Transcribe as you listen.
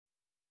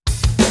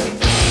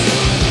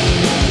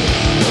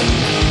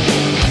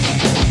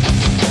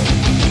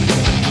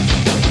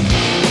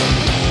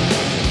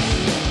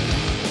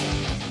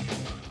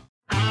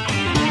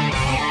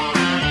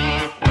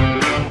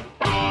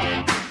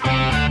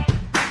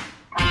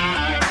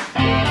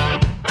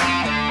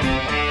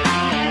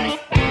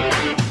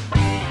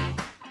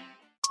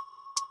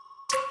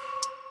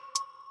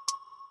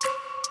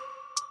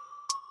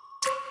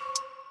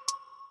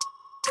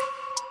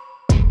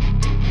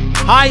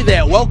Hi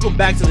there, welcome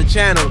back to the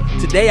channel.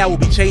 Today I will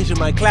be changing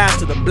my class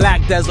to the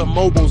Black Desert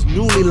Mobile's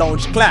newly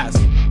launched class.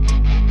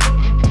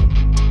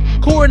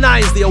 Kurenai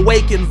is the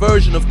awakened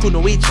version of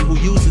Kunoichi who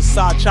uses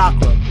Sah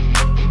Chakram.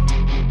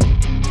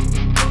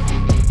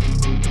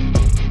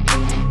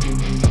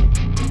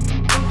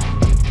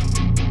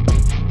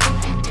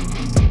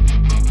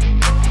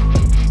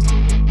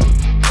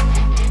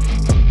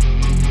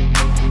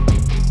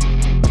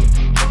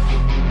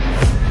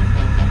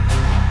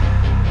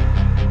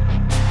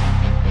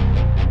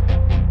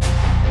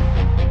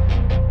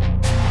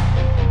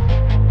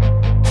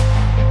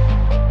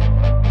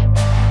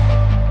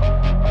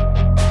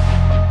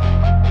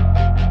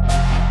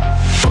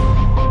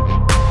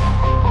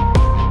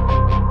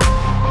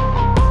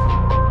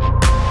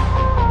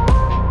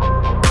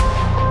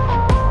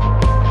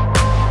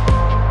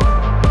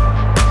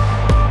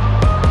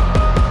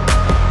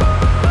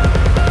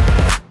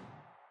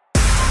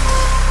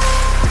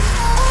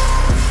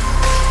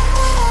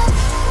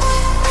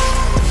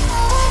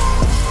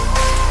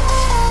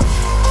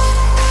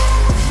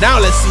 Now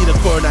let's see the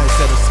Kurenai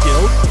set of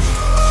skills.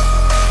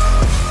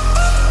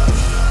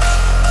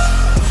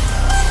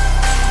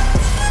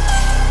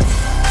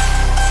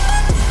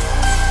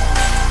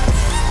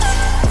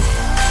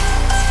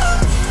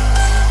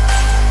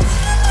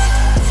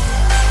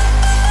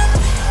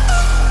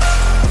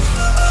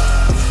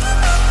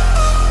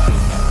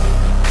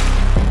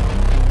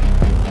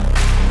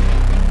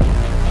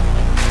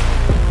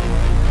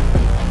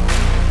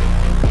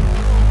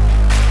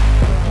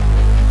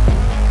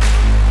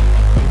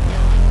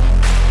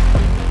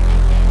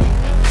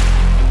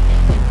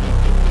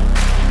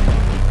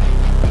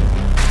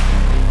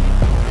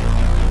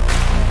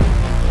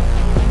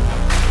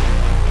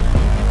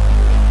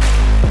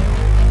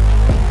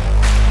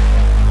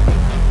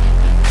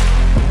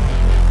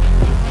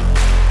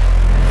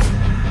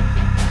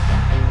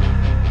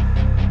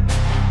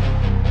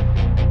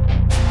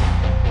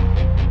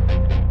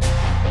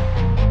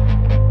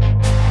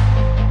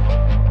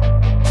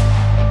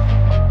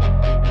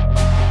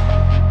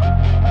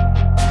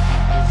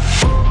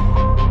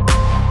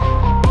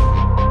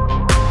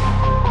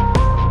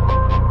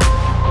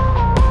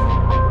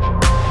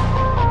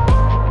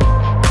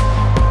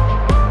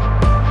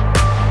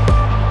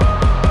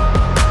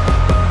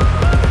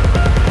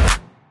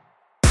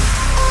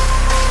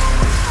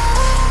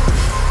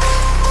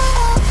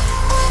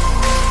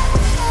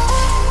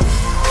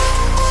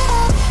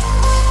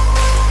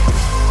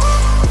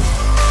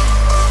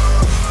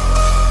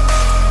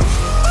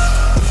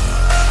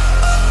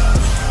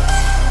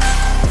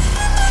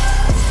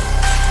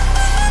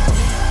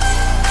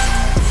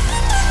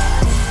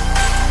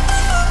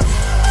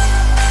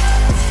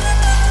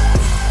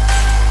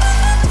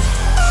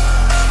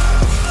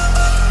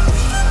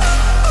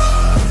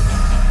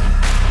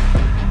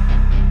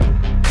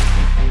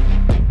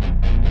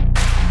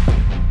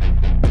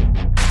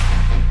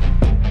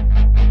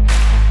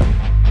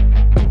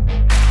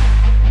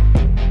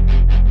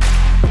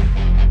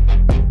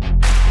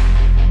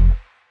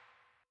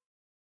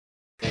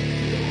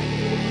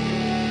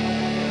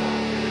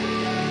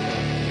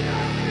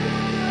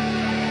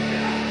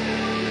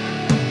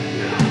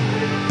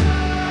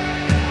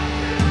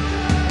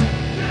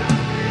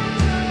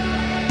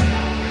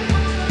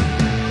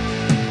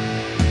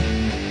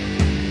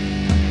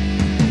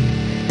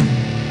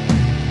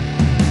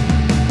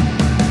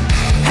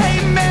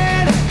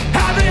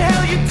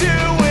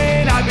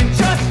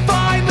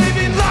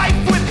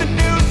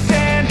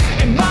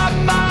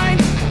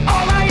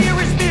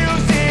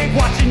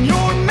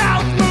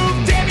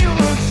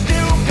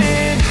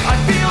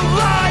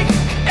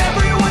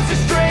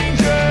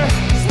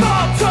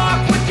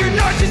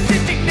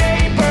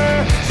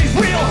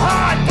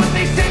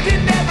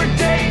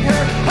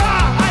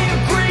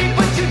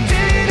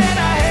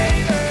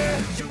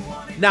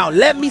 Now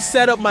let me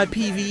set up my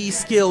PvE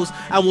skills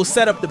and we'll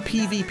set up the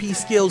PvP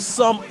skills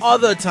some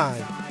other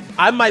time.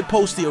 I might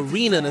post the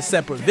arena in a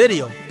separate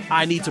video.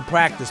 I need to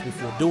practice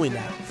before doing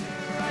that.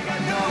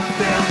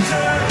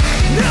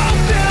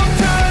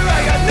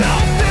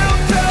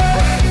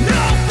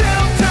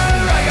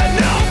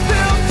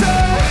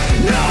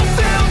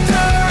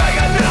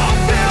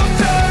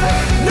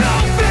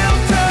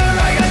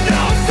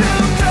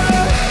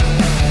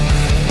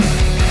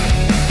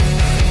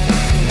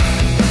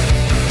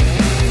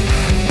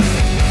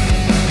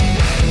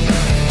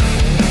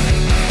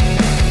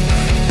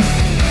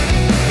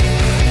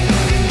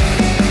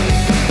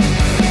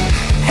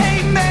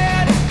 Hey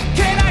man,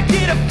 can I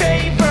get a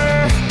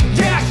favor?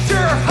 Yeah,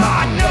 sure,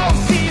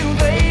 no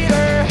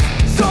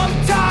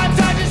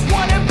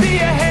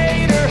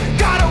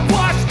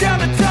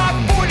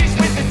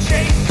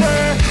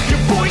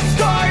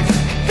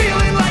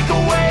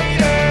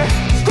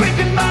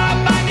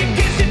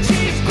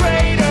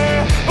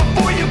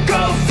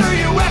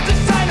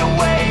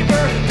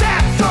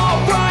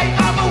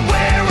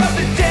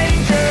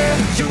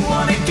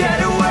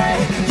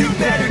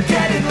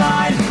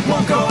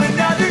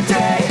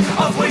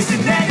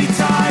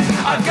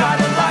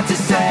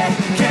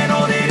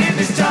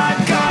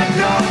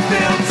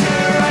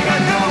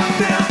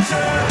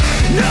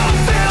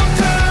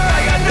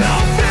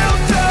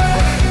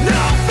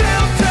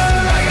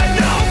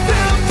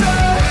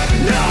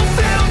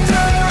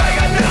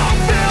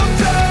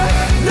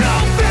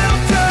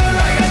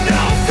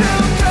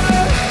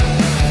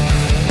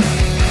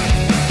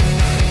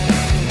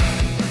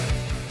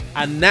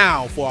And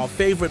now for our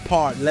favorite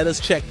part, let us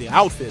check the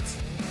outfits.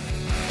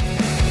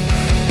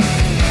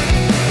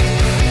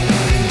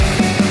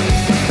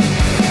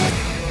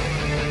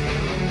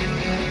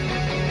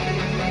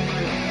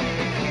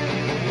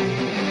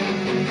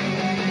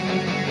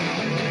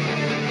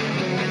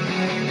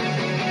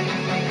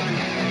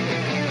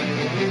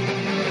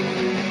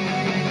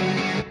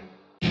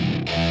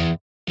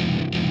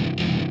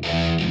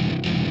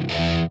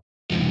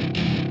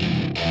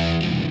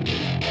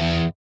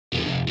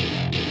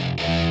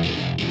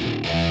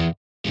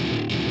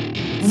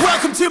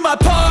 Welcome to my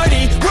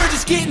party, we're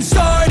just getting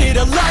started.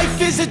 A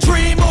life is a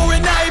dream or a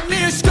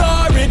nightmare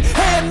scarring.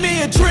 Hand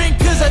me a drink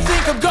cause I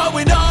think I'm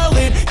going all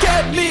in.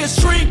 Get me a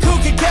shrink who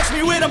can catch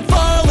me when I'm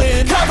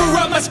falling. Cover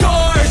up my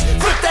scars,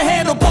 flip the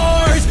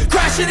handlebars.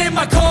 Crashing in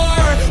my car,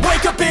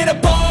 wake up in a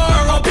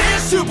bar. I'll be a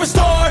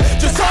superstar,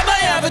 just on my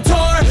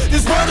avatar.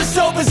 This world is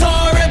so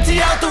bizarre, empty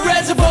out the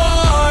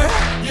reservoir.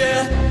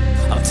 Yeah,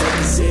 I'm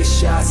taking 6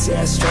 shots,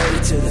 yeah,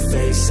 straight to the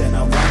face. And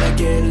I wanna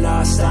get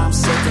lost, I'm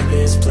sick of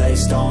this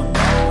place. Don't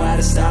know how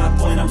to stop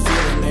when I'm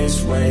feeling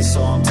this way.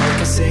 So I'm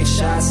taking 6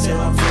 shots till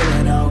I'm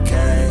feeling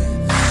okay.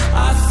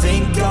 I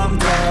think I'm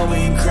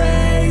going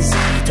crazy,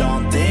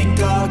 don't think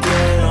I'll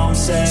get home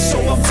safe. So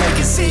I'm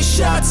taking 6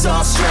 shots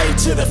all straight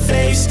to the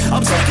face.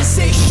 I'm taking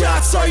 6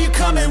 shots, are you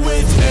coming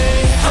with me?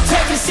 I'm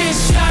taking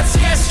 6 shots,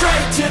 yeah,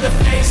 straight to the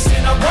face.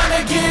 And I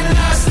wanna get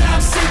lost,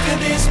 I'm sick of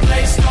this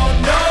place.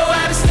 Don't know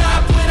how to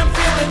stop when I'm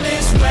feeling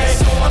this way.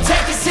 So I'm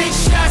taking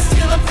 6 shots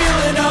till I'm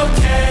feeling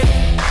okay.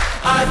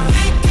 I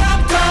think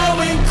I'm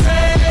going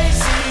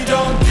crazy,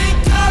 don't think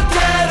I'll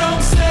get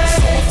home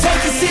safe. So I'm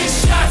taking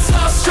 6 shots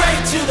all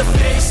straight to the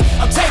face.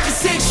 I'm taking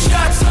 6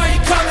 shots, are you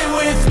coming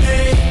with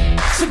me?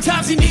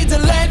 Sometimes you need to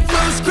let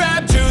loose,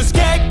 grab juice,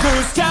 get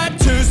goose,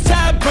 tattoos,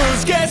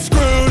 taboos, get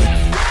screwed.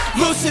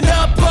 Loosen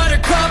up,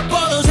 buttercup,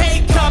 all those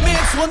hate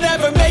comments will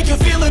never make you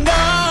feel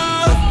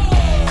enough.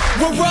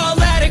 We're all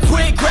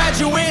adequate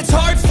graduates,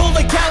 heart full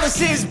of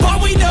calluses,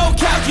 but we know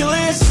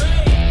calculus.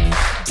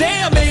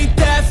 Damn, ain't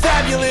that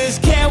fabulous?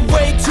 Can't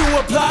wait to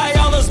apply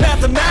all those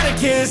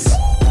mathematicus.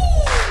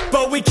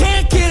 But we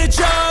can't get a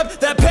job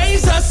that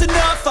pays us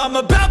enough. I'm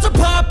about to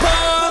pop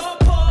off.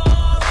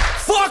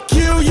 Fuck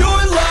you,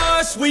 you're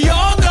lost. We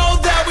all know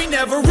that we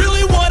never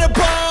really want a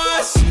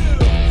boss.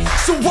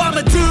 So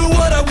I'ma do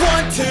what I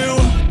want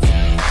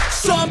to,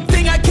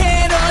 something I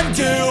can't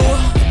undo.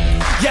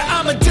 Yeah,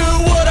 I'ma do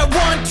what I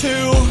want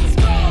to,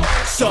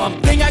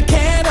 something I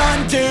can't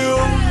undo.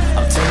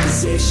 I'm taking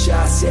 6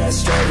 shots, yeah,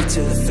 straight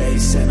to the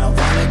face. And I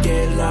wanna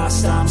get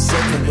lost, I'm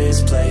sick of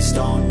this place.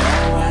 Don't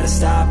know how to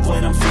stop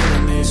when I'm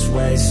feeling this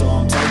way. So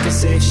I'm taking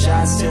 6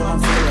 shots till I'm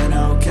feeling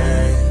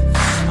okay.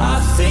 I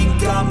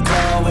think I'm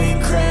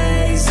going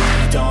crazy,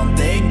 don't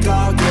think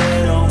I'll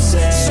get home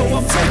safe. So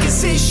I'm taking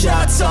 6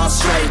 shots all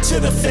straight to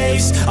the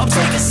face. I'm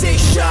taking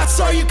 6 shots,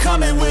 are you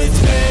coming with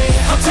me?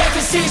 I'm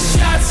taking 6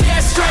 shots, yeah,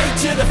 straight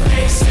to the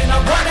face. And I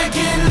wanna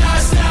get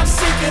lost, I'm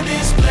sick of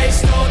this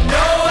place. Don't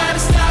know how to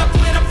stop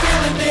when I'm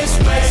feeling this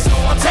way. So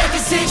I'm taking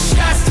 6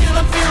 shots till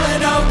I'm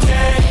feeling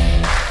okay.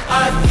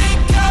 I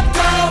think I'm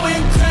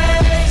going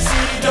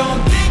crazy,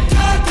 don't think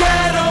I'll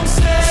get home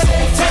safe. So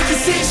I'm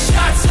taking 6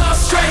 shots all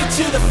straight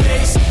to the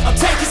face. I'm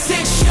taking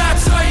 6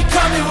 shots, are you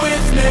coming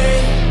with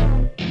me?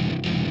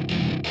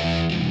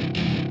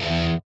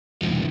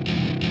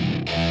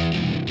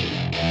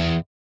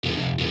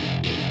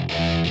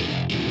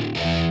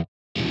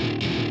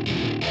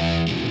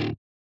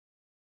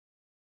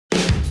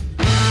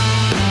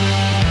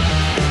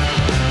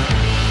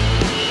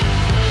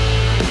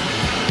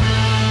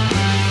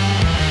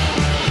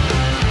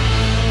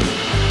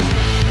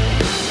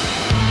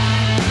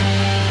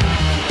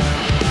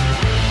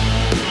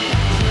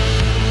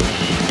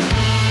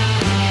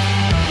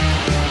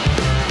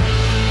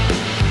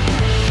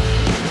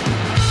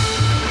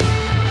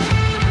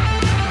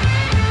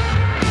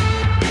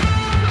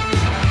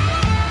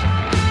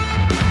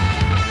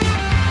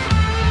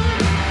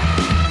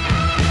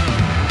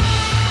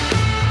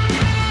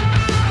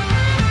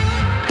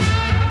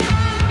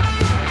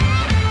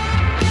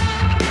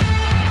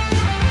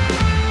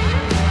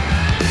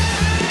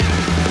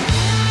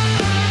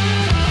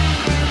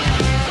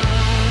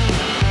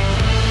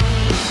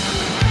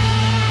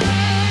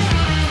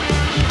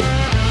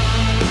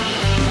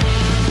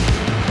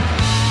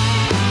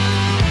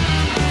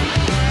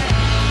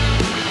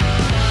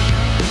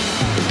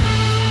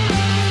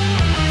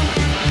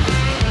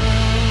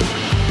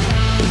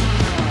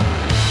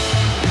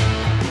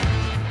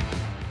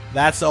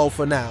 That's all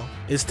for now.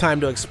 It's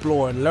time to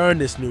explore and learn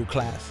this new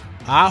class.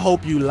 I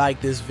hope you like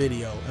this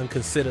video and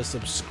consider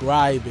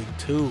subscribing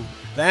too.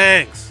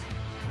 Thanks!